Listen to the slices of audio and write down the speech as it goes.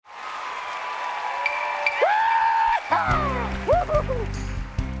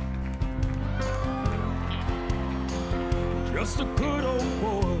Just a good old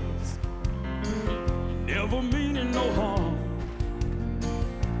boys, never meaning no harm.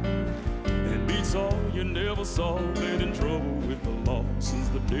 And beats all you never saw, been in trouble with the law since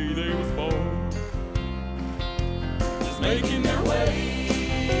the day they was born. Just making their way,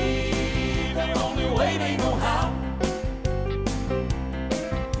 the only way they know how.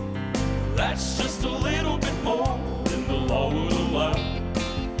 That's just a little bit more than the law would allow.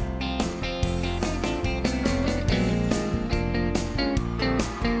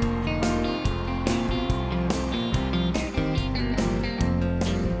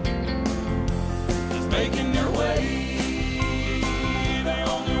 Making their way, the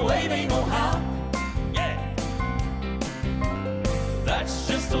only way they know how. Yeah, that's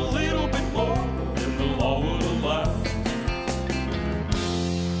just a little bit more than the law would allow.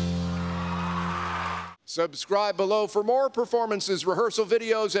 Subscribe below for more performances, rehearsal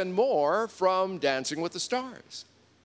videos, and more from Dancing with the Stars.